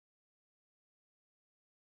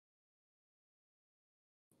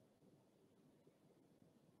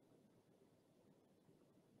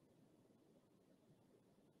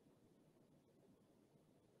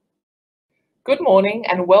Good morning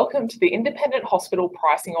and welcome to the Independent Hospital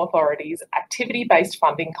Pricing Authority's Activity-Based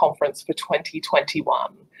Funding Conference for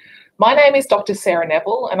 2021. My name is Dr. Sarah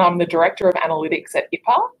Neville and I'm the Director of Analytics at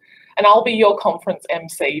IHACPA, and I'll be your conference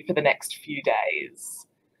MC for the next few days.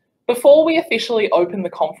 Before we officially open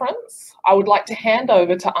the conference, I would like to hand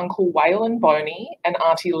over to Uncle Waylon Boney and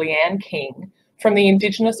Auntie Leanne King from the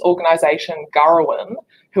Indigenous organisation Gurrowan,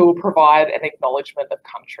 who will provide an acknowledgement of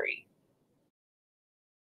country.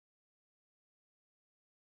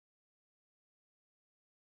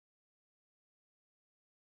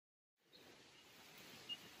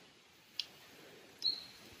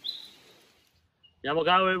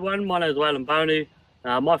 Yamago everyone, my name is Waylon Boney.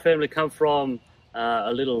 My family come from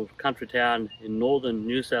a little country town in northern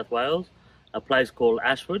New South Wales, a place called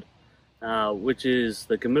Ashford, which is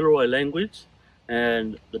the Gamilaroi language,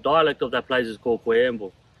 and the dialect of that place is called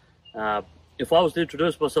Quayamble. If I was to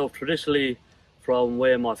introduce myself traditionally from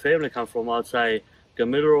where my family come from, I'd say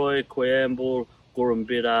Gamilaroi, Quayamble,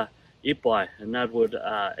 Gurrumbita, Ipai, and that would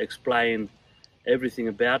explain everything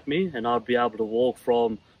about me, and I'd be able to walk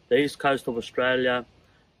from the east coast of Australia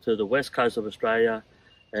to the west coast of Australia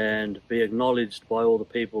and be acknowledged by all the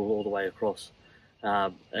people all the way across.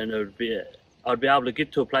 And I'd be able to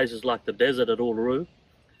get to places like the desert at Uluru,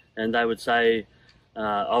 and they would say,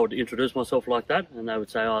 I would introduce myself like that, and they would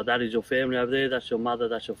say, oh, that is your family over there, that's your mother,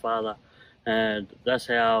 that's your father. And that's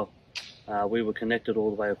how we were connected all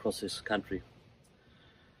the way across this country.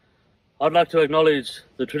 I'd like to acknowledge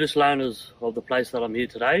the traditional owners of the place that I'm here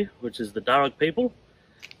today, which is the Darug people.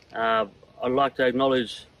 I'd like to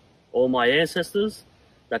acknowledge all my ancestors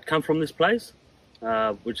that come from this place,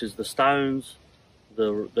 which is the stones,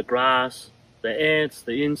 the grass, the ants,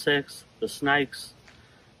 the insects, the snakes,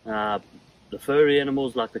 the furry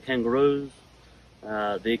animals like the kangaroos,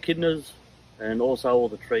 the echidnas, and also all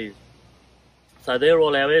the trees. So they're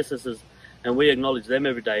all our ancestors, and we acknowledge them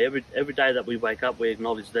every day. Every day that we wake up, we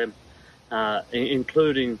acknowledge them,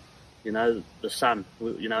 including, you know, the sun.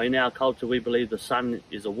 You know, in our culture, we believe the sun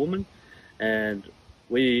is a woman, and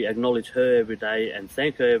we acknowledge her every day and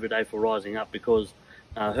thank her every day for rising up, because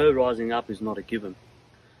her rising up is not a given.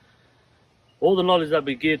 All the knowledge that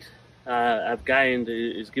we have gained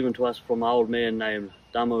is given to us from an old man named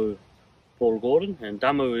Damu Paul Gordon, and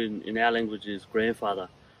Damu in our language is grandfather.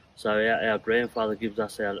 So our grandfather gives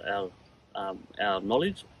us our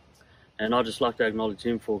knowledge. And I'd just like to acknowledge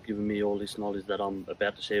him for giving me all this knowledge that I'm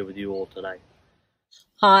about to share with you all today.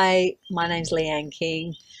 Hi, my name's Leanne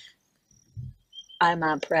King. I'm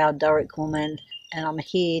a proud Doric woman, and I'm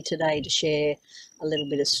here today to share a little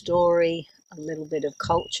bit of story, a little bit of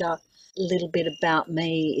culture. A little bit about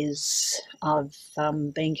me is I've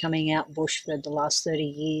been coming out bush for the last 30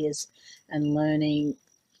 years and learning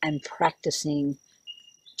and practicing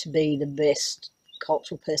to be the best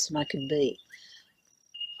cultural person I could be.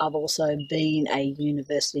 I've also been a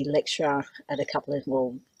university lecturer at a couple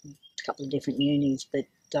of different unis, but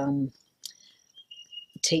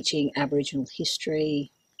teaching Aboriginal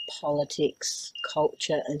history, politics,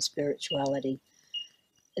 culture and spirituality.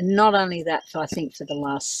 And not only that, I think for the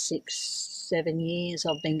last 6-7 years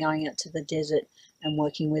I've been going out to the desert and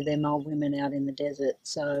working with them old women out in the desert.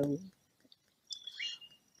 So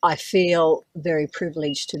I feel very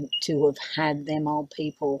privileged to have had them old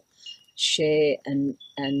people share and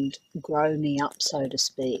grow me up, so to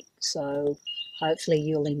speak. So hopefully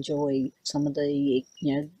you'll enjoy some of the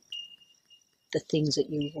the things that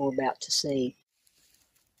you were about to see.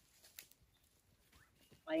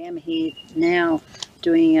 I am here now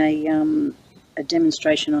doing a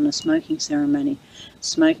demonstration on a smoking ceremony.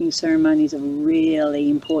 Smoking ceremonies are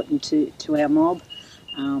really important to our mob.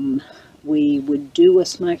 We would do a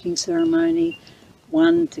smoking ceremony,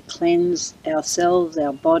 one to cleanse ourselves,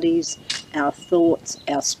 our bodies, our thoughts,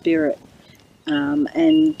 our spirit,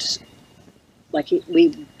 and like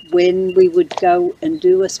when we would go and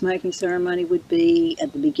do a smoking ceremony would be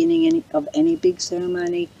at the beginning of any big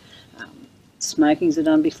ceremony. Smokings are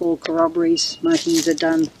done before corroborees. Smokings are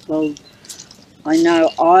done, well, I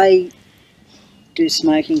know I do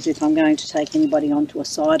smokings if I'm going to take anybody onto a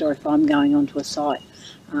site or if I'm going onto a site.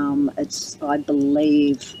 I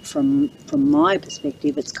believe from my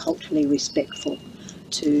perspective, it's culturally respectful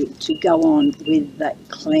to go on with that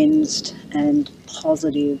cleansed and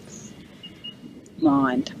positive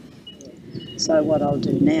mind. So what I'll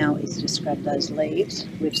do now is just grab those leaves.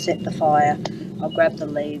 We've set the fire. I'll grab the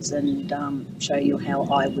leaves and show you how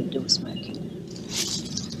I would do a smoking.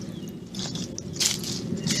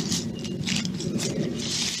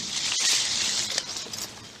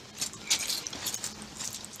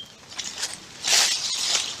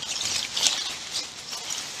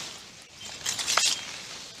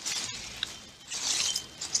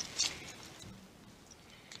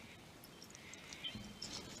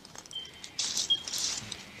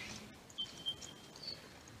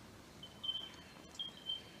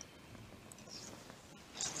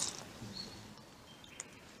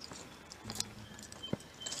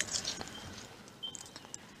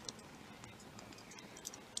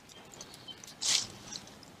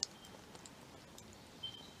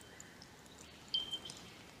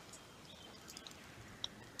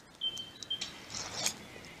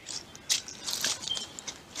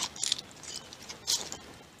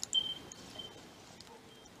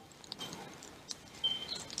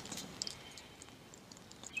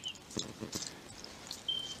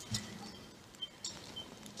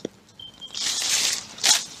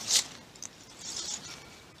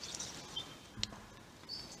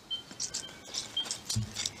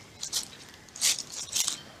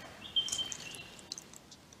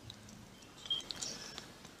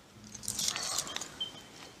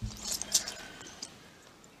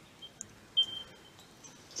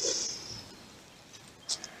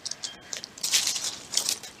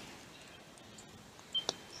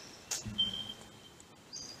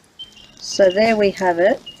 So there we have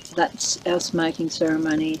it. That's our smoking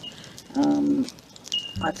ceremony.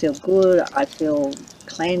 I feel good. I feel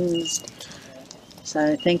cleansed.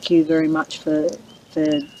 So thank you very much for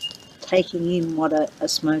taking in what a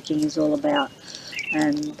smoking is all about.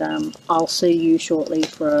 And I'll see you shortly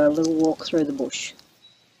for a little walk through the bush.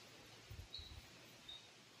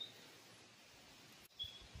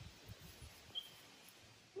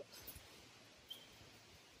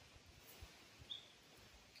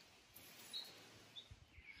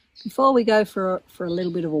 Before we go for a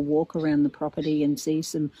little bit of a walk around the property and see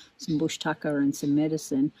some bush tucker and some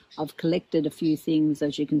medicine, I've collected a few things,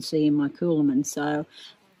 as you can see, in my coolerman. So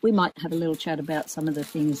we might have a little chat about some of the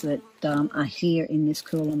things that are here in this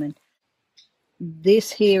coolerman. This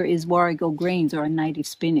here is warrigal greens, or a native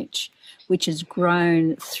spinach, which is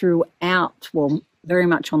grown throughout, well, very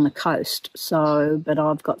much on the coast. So, but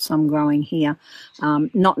I've got some growing here,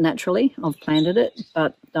 not naturally, I've planted it,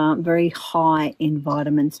 but very high in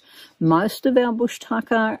vitamins. Most of our bush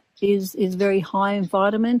tucker is very high in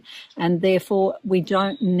vitamin, and therefore we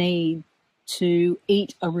don't need to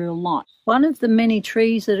eat a real lot. One of the many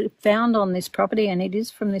trees that are found on this property, and it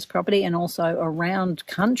is from this property and also around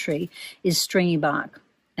country, is stringy bark.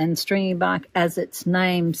 And stringy bark, as its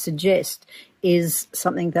name suggests, is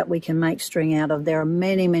something that we can make string out of. There are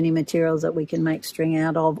many, many materials that we can make string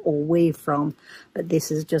out of or weave from, but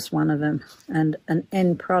this is just one of them. And an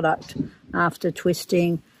end product after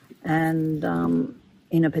twisting and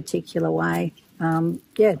in a particular way,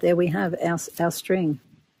 yeah, there we have our string.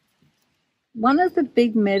 One of the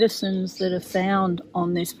big medicines that are found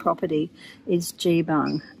on this property is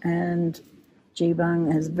geebung, and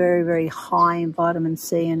geebung is very, very high in vitamin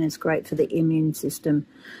C and is great for the immune system.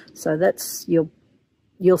 So that's,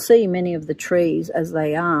 you'll see many of the trees as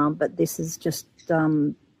they are, but this is just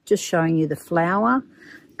showing you the flower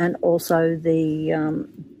and also the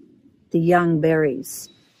young berries.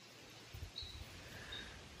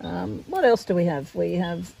 What else do we have? We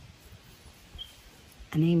have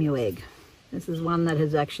an emu egg. This is one that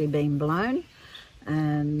has actually been blown,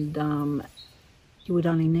 and you would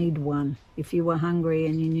only need one. If you were hungry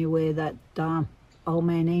and you knew where that old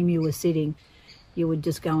man emu was sitting, you would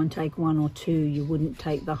just go and take one or two. You wouldn't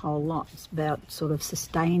take the whole lot. It's about sort of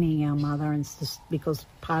sustaining our mother, and because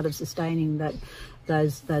part of sustaining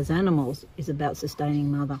those animals is about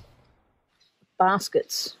sustaining mother.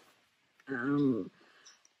 Baskets.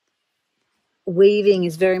 Weaving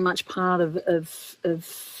is very much part of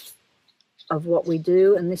what we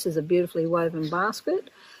do, and this is a beautifully woven basket.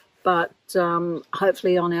 But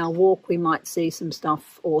hopefully on our walk we might see some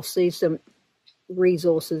stuff or see some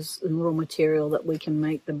resources and raw material that we can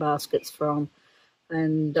make the baskets from.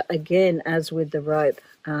 And again, as with the rope,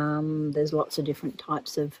 there's lots of different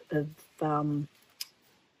types of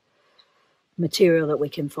material that we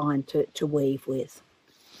can find to weave with.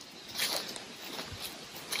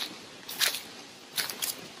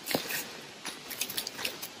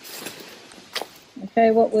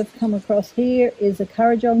 Okay, what we've come across here is a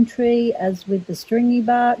currajong tree, as with the stringy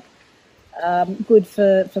bark, good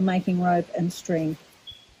for making rope and string.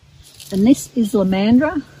 And this is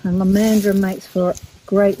lamandra, and lamandra makes for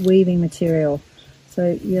great weaving material.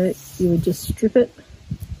 So you would just strip it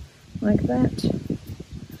like that,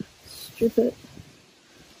 strip it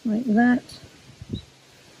like that,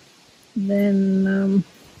 then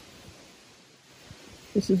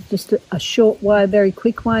this is just a short way, very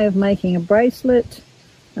quick way of making a bracelet.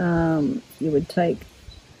 You would take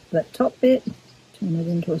that top bit, turn it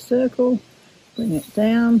into a circle, bring it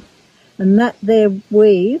down, and that there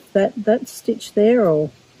weave, that stitch there, or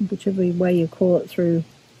whichever way you call it through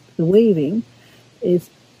the weaving, is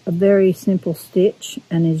a very simple stitch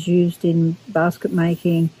and is used in basket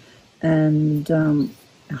making and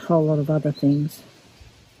a whole lot of other things.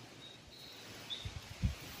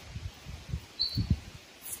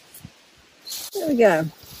 There we go.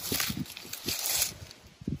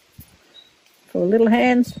 For little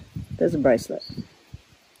hands, there's a bracelet.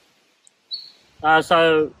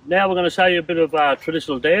 So now we're going to show you a bit of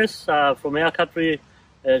traditional dance from our country,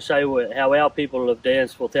 show you how our people have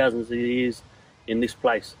danced for thousands of years in this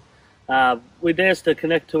place. We dance to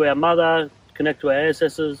connect to our mother, connect to our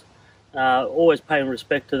ancestors, always paying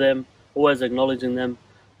respect to them, always acknowledging them,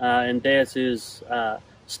 and dance is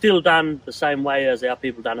still done the same way as our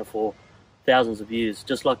people done it for thousands of years,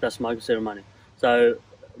 just like that smoking ceremony. So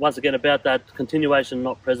once again, about that continuation,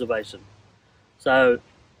 not preservation. So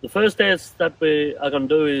the first dance that we are going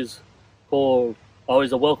to do is called,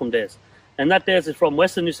 is a welcome dance. And that dance is from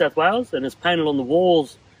Western New South Wales, and it's painted on the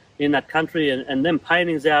walls in that country, and them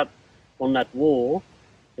paintings out on that wall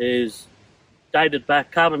is dated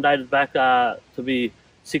back, carbon dated back to be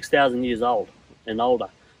 6,000 years old and older.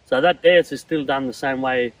 So that dance is still done the same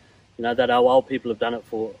way, that our old people have done it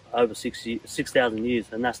for over 6,000 years,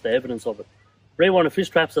 and that's the evidence of it. Rewind fish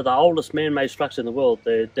traps are the oldest man-made structure in the world.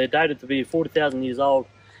 They're dated to be 40,000 years old,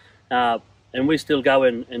 and we still go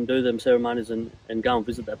in and do them ceremonies and go and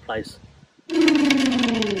visit that place.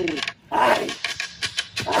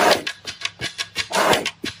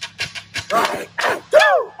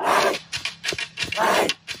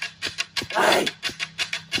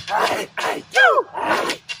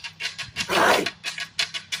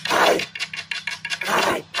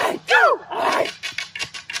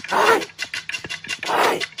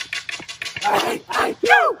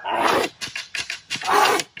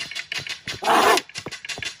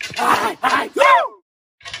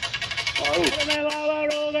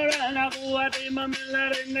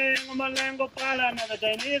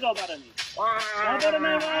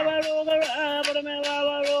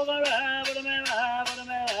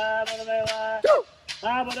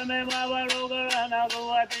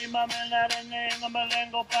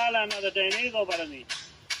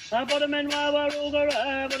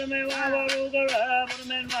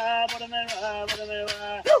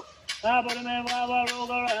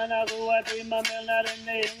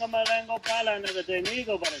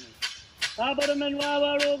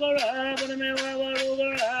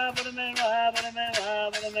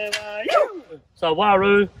 So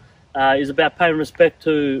Waru is about paying respect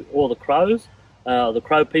to all the crows, the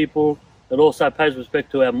crow people. It also pays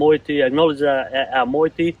respect to our moiety, acknowledges our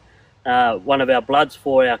moiety, one of our bloods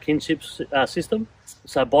for our kinship system.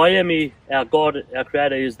 So Bayemi, our god, our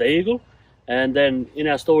creator, is the eagle. And then in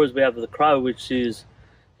our stories we have the crow, which is,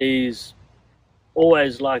 he's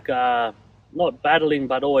always like, not battling,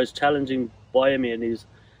 but always challenging Bayemi, and he's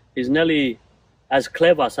nearly as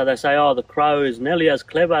clever. So they say, oh, the crow is nearly as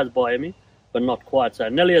clever as Bayemi, but not quite. So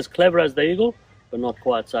nearly as clever as the eagle, but not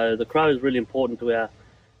quite. So the crow is really important to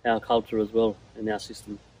our culture as well, in our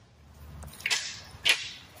system.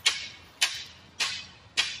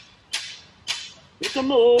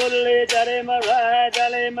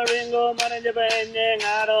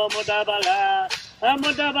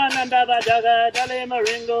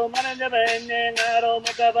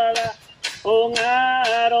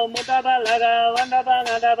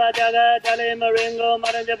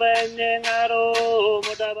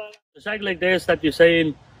 The shake leg dance that you've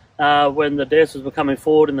seen when the dancers were coming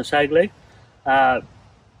forward in the shake leg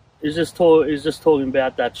is just talking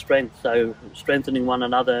about that strength, so strengthening one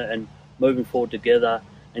another and moving forward together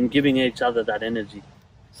and giving each other that energy.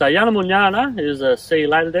 So Yanamunyana is a see you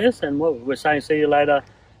later dance, and what we're saying see you later,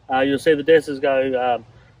 you'll see the dancers go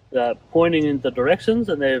pointing in the directions,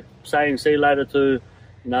 and they're saying see you later to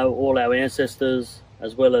all our ancestors,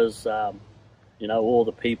 as well as all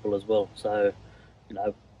the people as well. So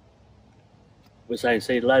we're saying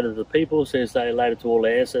see you later to the people, see you later to all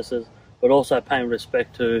the ancestors, but also paying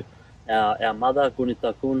respect to our mother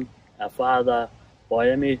Gunitakun, our father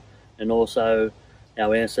Bayemi, and also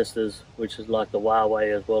our ancestors, which is like the Wawe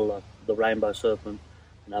as well, like the rainbow serpent,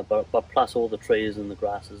 but plus all the trees and the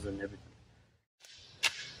grasses and everything.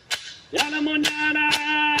 Yana munyana,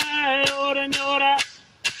 ora nyora.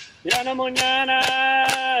 Yana munyana,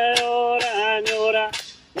 ora nyora.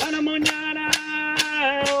 Yana munyana,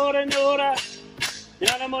 ora nyora.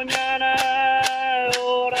 Yana munyana,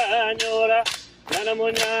 ora nyora. Yana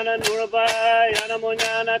munyana, nuraba. Yana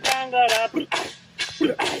munyana, tangara.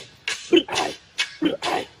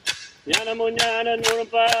 Yana munyana,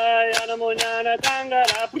 nuraba. Yana munyana,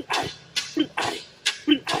 tangara.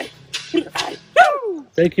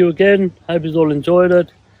 Thank you again. Hope you all enjoyed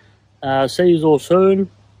it. See you all soon.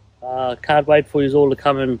 Can't wait for you all to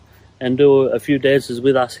come and do a few dances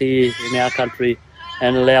with us here in our country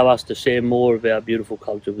and allow us to share more of our beautiful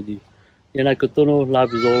culture with you. Yena kutunu,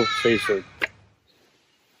 love you all. See you soon.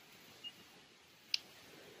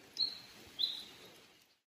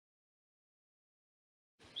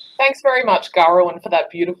 Thanks very much, Garowan, for that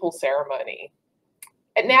beautiful ceremony.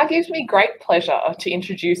 It now gives me great pleasure to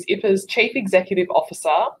introduce IHACPA's Chief Executive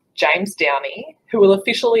Officer, James Downie, who will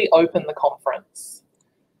officially open the conference.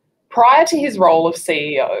 Prior to his role of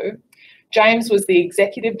CEO, James was the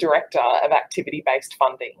Executive Director of Activity-Based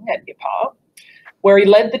Funding at IHACPA, where he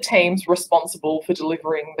led the teams responsible for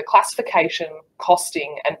delivering the classification,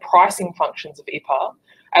 costing and pricing functions of IHACPA,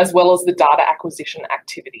 as well as the data acquisition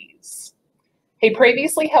activities. He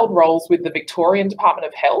previously held roles with the Victorian Department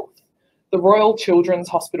of Health, the Royal Children's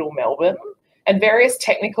Hospital Melbourne, and various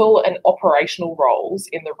technical and operational roles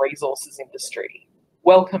in the resources industry.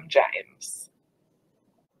 Welcome, James.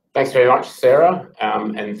 Thanks very much, Sarah,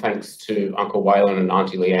 and thanks to Uncle Waylon and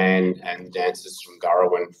Auntie Leanne and the dancers from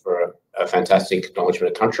Gurrowan for a fantastic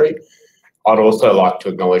acknowledgement of country. I'd also like to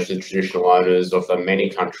acknowledge the traditional owners of the many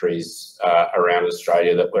countries around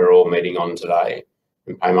Australia that we're all meeting on today,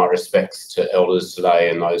 and pay my respects to elders today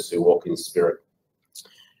and those who walk in spirit.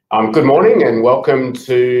 Good morning and welcome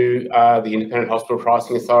to the Independent Hospital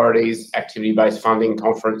Pricing Authority's Activity-Based Funding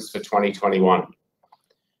Conference for 2021.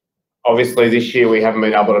 Obviously, this year we haven't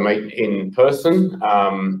been able to meet in person,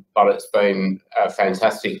 but it's been a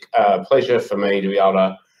fantastic pleasure for me to be able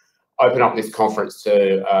to open up this conference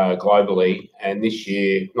to globally. And this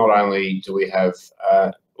year, not only do we have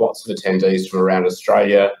lots of attendees from around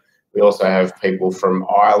Australia, we also have people from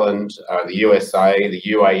Ireland, the USA, the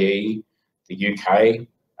UAE, the UK,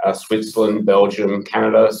 Switzerland, Belgium,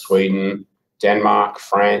 Canada, Sweden, Denmark,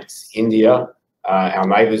 France, India, our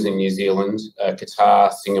neighbours in New Zealand,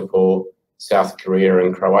 Qatar, Singapore, South Korea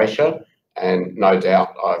and Croatia. And no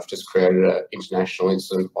doubt I've just created an international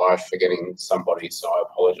incident by forgetting somebody, so I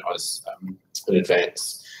apologise in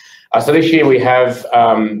advance. So this year we have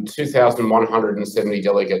 2,170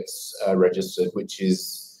 delegates registered, which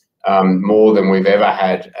is more than we've ever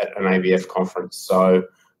had at an ABF conference. So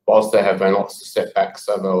whilst there have been lots of setbacks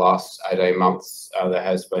over the last 18 months, there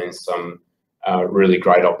has been some really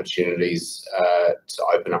great opportunities to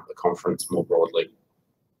open up the conference more broadly.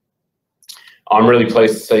 I'm really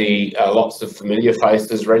pleased to see lots of familiar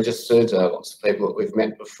faces registered, lots of people that we've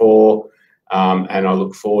met before, and I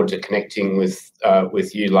look forward to connecting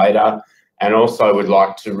with you later. And also would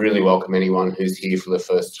like to really welcome anyone who's here for the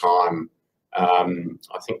first time. I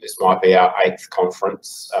think this might be our 8th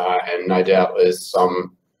conference, and no doubt there's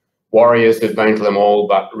some warriors who've been to them all,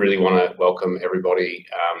 but really want to welcome everybody,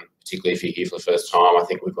 particularly if you're here for the first time. I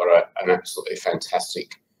think we've got an absolutely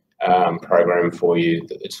fantastic program for you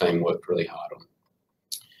that the team worked really hard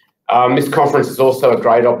on. This conference is also a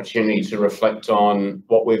great opportunity to reflect on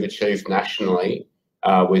what we've achieved nationally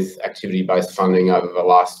with activity-based funding over the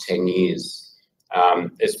last 10 years.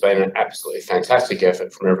 It's been an absolutely fantastic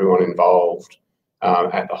effort from everyone involved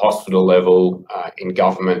at the hospital level, in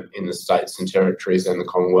government, in the states and territories and the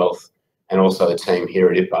Commonwealth, and also the team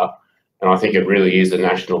here at IHACPA. And I think it really is a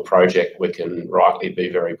national project we can rightly be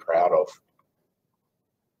very proud of.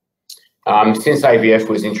 Since ABF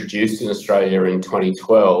was introduced in Australia in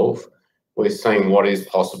 2012, we've seen what is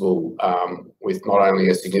possible with not only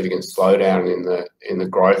a significant slowdown in the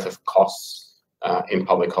growth of costs in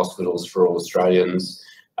public hospitals for all Australians,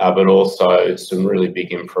 but also some really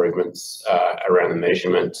big improvements around the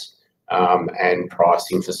measurement and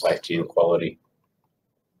pricing for safety and quality.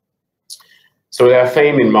 So with our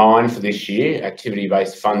theme in mind for this year,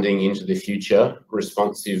 activity-based funding into the future,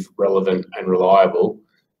 responsive, relevant and reliable,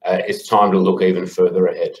 it's time to look even further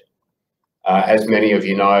ahead. As many of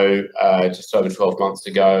you know, just over 12 months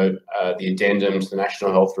ago, the addendum to the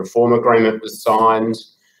National Health Reform Agreement was signed,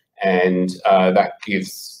 and that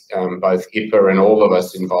gives both IHACPA and all of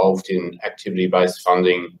us involved in activity-based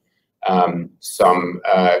funding some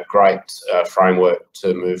great framework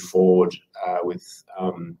to move forward with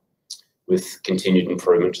continued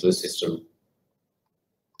improvement to the system.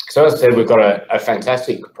 So as I said, we've got a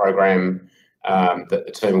fantastic program that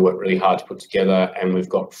the team worked really hard to put together, and we've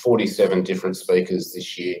got 47 different speakers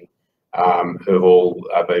this year who have all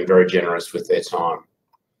been very generous with their time.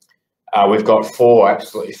 We've got 4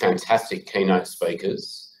 absolutely fantastic keynote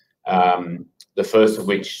speakers, the first of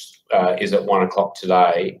which is at 1 o'clock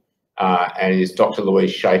today, and is Dr.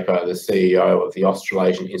 Louise Schaper, the CEO of the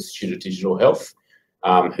Australasian Institute of Digital Health,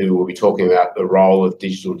 who will be talking about the role of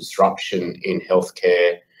digital disruption in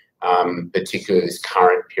healthcare, particularly this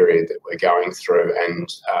current period that we're going through,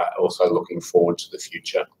 and also looking forward to the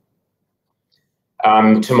future.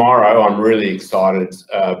 Tomorrow, I'm really excited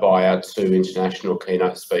by our 2 international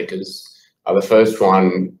keynote speakers. The first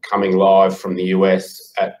one coming live from the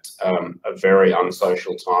US at a very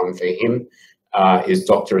unsocial time for him is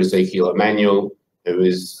Dr. Ezekiel Emanuel, who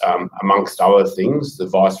is, amongst other things, the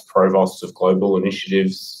Vice Provost of Global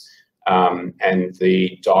Initiatives and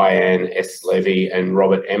the Diane S. Levy and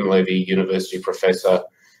Robert M. Levy University Professor,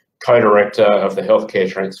 co-director of the Healthcare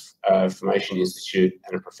Transformation Institute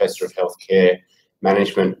and a Professor of Healthcare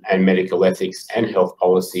Management and Medical Ethics and Health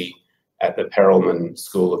Policy at the Perelman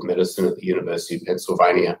School of Medicine at the University of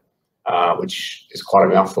Pennsylvania, which is quite a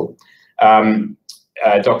mouthful.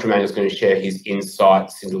 Dr. Emanuel is going to share his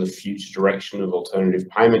insights into the future direction of alternative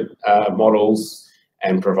payment models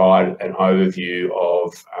and provide an overview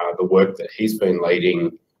of the work that he's been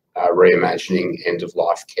leading, reimagining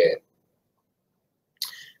end-of-life care.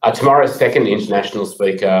 Tomorrow's second international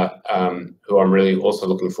speaker, who I'm really also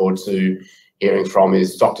looking forward to, hearing from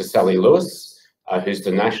is Dr. Sally Lewis, who's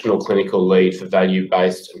the National Clinical Lead for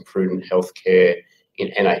Value-Based and Prudent Healthcare in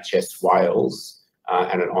NHS Wales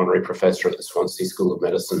and an Honorary Professor at the Swansea School of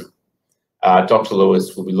Medicine. Dr.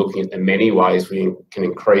 Lewis will be looking at the many ways we can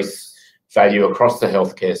increase value across the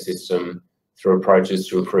healthcare system through approaches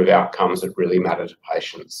to improve outcomes that really matter to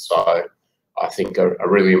patients. So I think a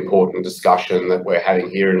really important discussion that we're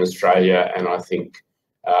having here in Australia, and I think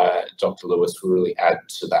Dr. Lewis will really add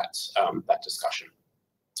to that, that discussion.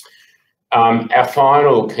 Our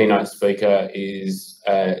final keynote speaker is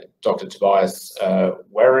Dr. Tobias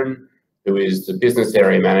Werren, who is the Business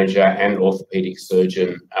Area Manager and Orthopaedic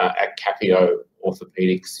Surgeon at Capio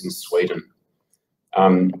Orthopaedics in Sweden.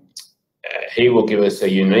 He will give us a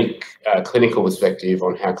unique clinical perspective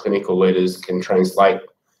on how clinical leaders can translate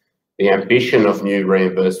the ambition of new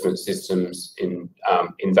reimbursement systems in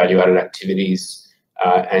value-added activities,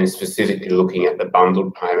 and specifically looking at the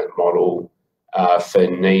bundled payment model for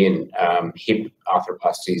knee and hip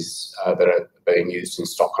arthroplasties that are being used in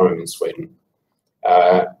Stockholm in Sweden.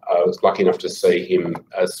 I was lucky enough to see him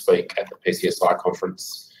speak at the PCSI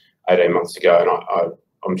conference 18 months ago, and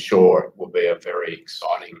I'm sure it will be a very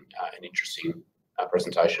exciting and interesting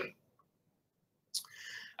presentation.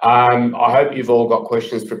 I hope you've all got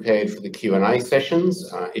questions prepared for the Q&A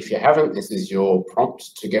sessions. If you haven't, this is your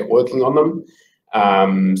prompt to get working on them.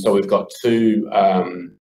 So we've got two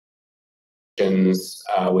sessions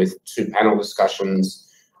with two panel discussions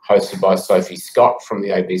hosted by Sophie Scott from the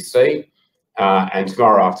ABC. And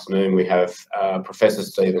tomorrow afternoon we have Professor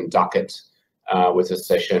Stephen Duckett with a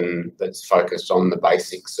session that's focused on the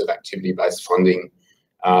basics of activity-based funding,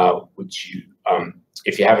 which you,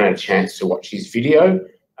 if you haven't had a chance to watch his video,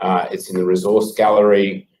 it's in the resource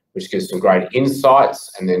gallery, which gives some great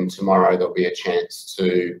insights. And then tomorrow there'll be a chance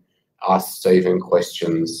to ask Stephen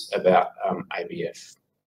questions about ABF.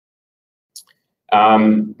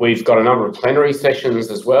 We've got a number of plenary sessions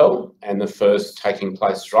as well, and the first taking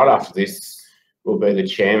place right after this will be the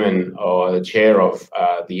chairman or the chair of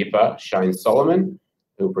the IHACPA, Shane Solomon,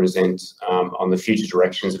 who will present on the future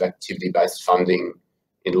directions of activity-based funding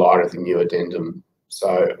in light of the new addendum.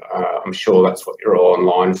 So I'm sure that's what you're all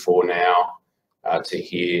online for now, to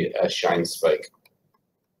hear Shane speak.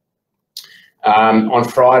 On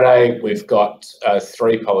Friday, we've got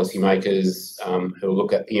three policymakers who will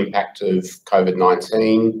look at the impact of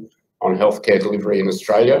COVID-19 on healthcare delivery in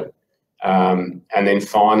Australia. And then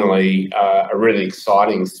finally, a really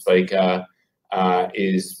exciting speaker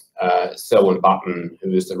is Selwyn Button,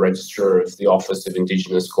 who is the Registrar of the Office of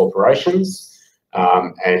Indigenous Corporations.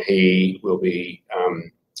 And he will be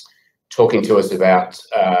talking to us about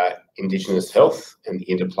Indigenous health and the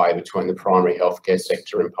interplay between the primary healthcare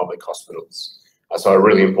sector and public hospitals. So a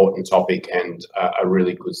really important topic and a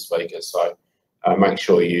really good speaker. So make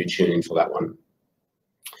sure you tune in for that one.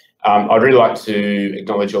 I'd really like to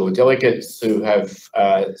acknowledge all the delegates who have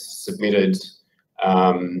submitted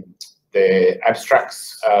their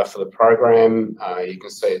abstracts for the program. You can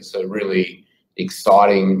see it's a really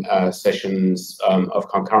exciting sessions of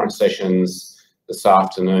concurrent sessions this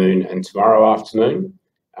afternoon and tomorrow afternoon.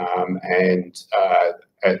 And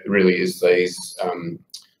it really is these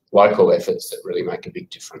local efforts that really make a big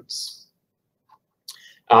difference.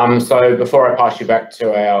 So before I pass you back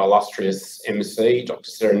to our illustrious MC, Dr.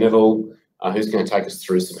 Sarah Neville, who's going to take us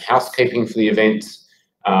through some housekeeping for the event,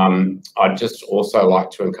 I'd just also like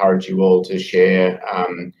to encourage you all to share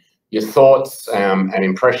your thoughts and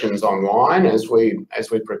impressions online as we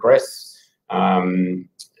progress.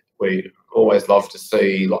 We always love to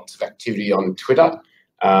see lots of activity on Twitter,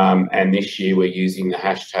 and this year we're using the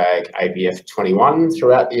hashtag ABF21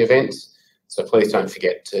 throughout the event. So please don't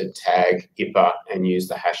forget to tag IHACPA and use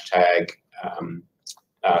the hashtag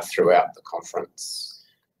throughout the conference.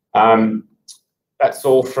 That's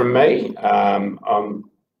all from me.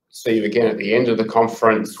 See you again at the end of the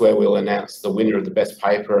conference, where we'll announce the winner of the Best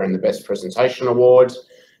Paper and the Best Presentation Award.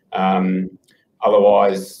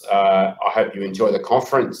 Otherwise, I hope you enjoy the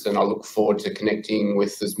conference, and I look forward to connecting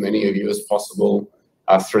with as many of you as possible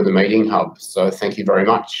through the meeting hub. So thank you very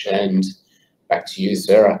much, and back to you,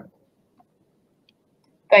 Sarah.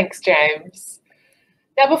 Thanks, James.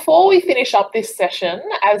 Now, before we finish up this session,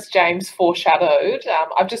 as James foreshadowed,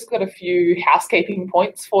 I've just got a few housekeeping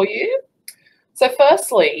points for you. So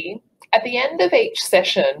firstly, at the end of each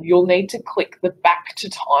session, you'll need to click the Back to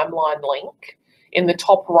Timeline link in the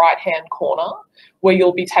top right-hand corner, where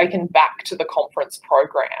you'll be taken back to the conference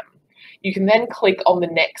program. You can then click on the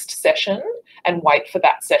next session and wait for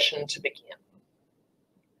that session to begin.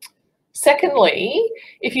 Secondly,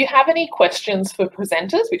 if you have any questions for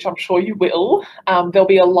presenters, which I'm sure you will, there'll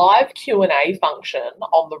be a live Q&A function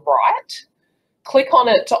on the right. Click on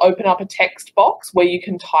it to open up a text box where you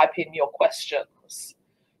can type in your questions.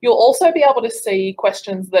 You'll also be able to see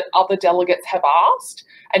questions that other delegates have asked,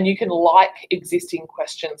 and you can like existing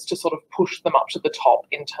questions to sort of push them up to the top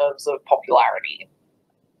in terms of popularity.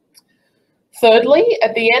 Thirdly,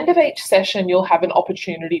 at the end of each session, you'll have an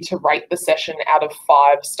opportunity to rate the session out of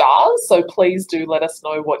 5 stars, so please do let us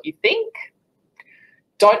know what you think.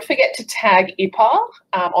 Don't forget to tag IHACPA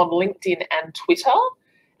on LinkedIn and Twitter,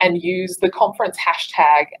 and use the conference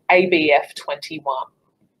hashtag ABF21.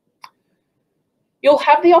 You'll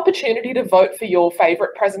have the opportunity to vote for your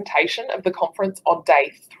favourite presentation of the conference on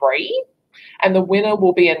day 3, and the winner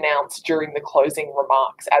will be announced during the closing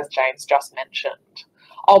remarks, as James just mentioned.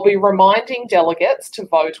 I'll be reminding delegates to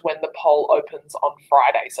vote when the poll opens on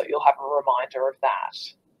Friday, so you'll have a reminder of that.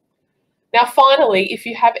 Now, finally, if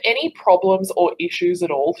you have any problems or issues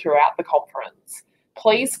at all throughout the conference,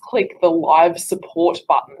 please click the live support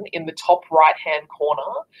button in the top right-hand corner,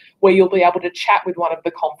 where you'll be able to chat with one of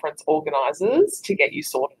the conference organisers to get you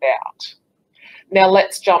sorted out. Now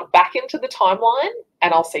let's jump back into the timeline,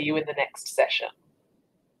 and I'll see you in the next session.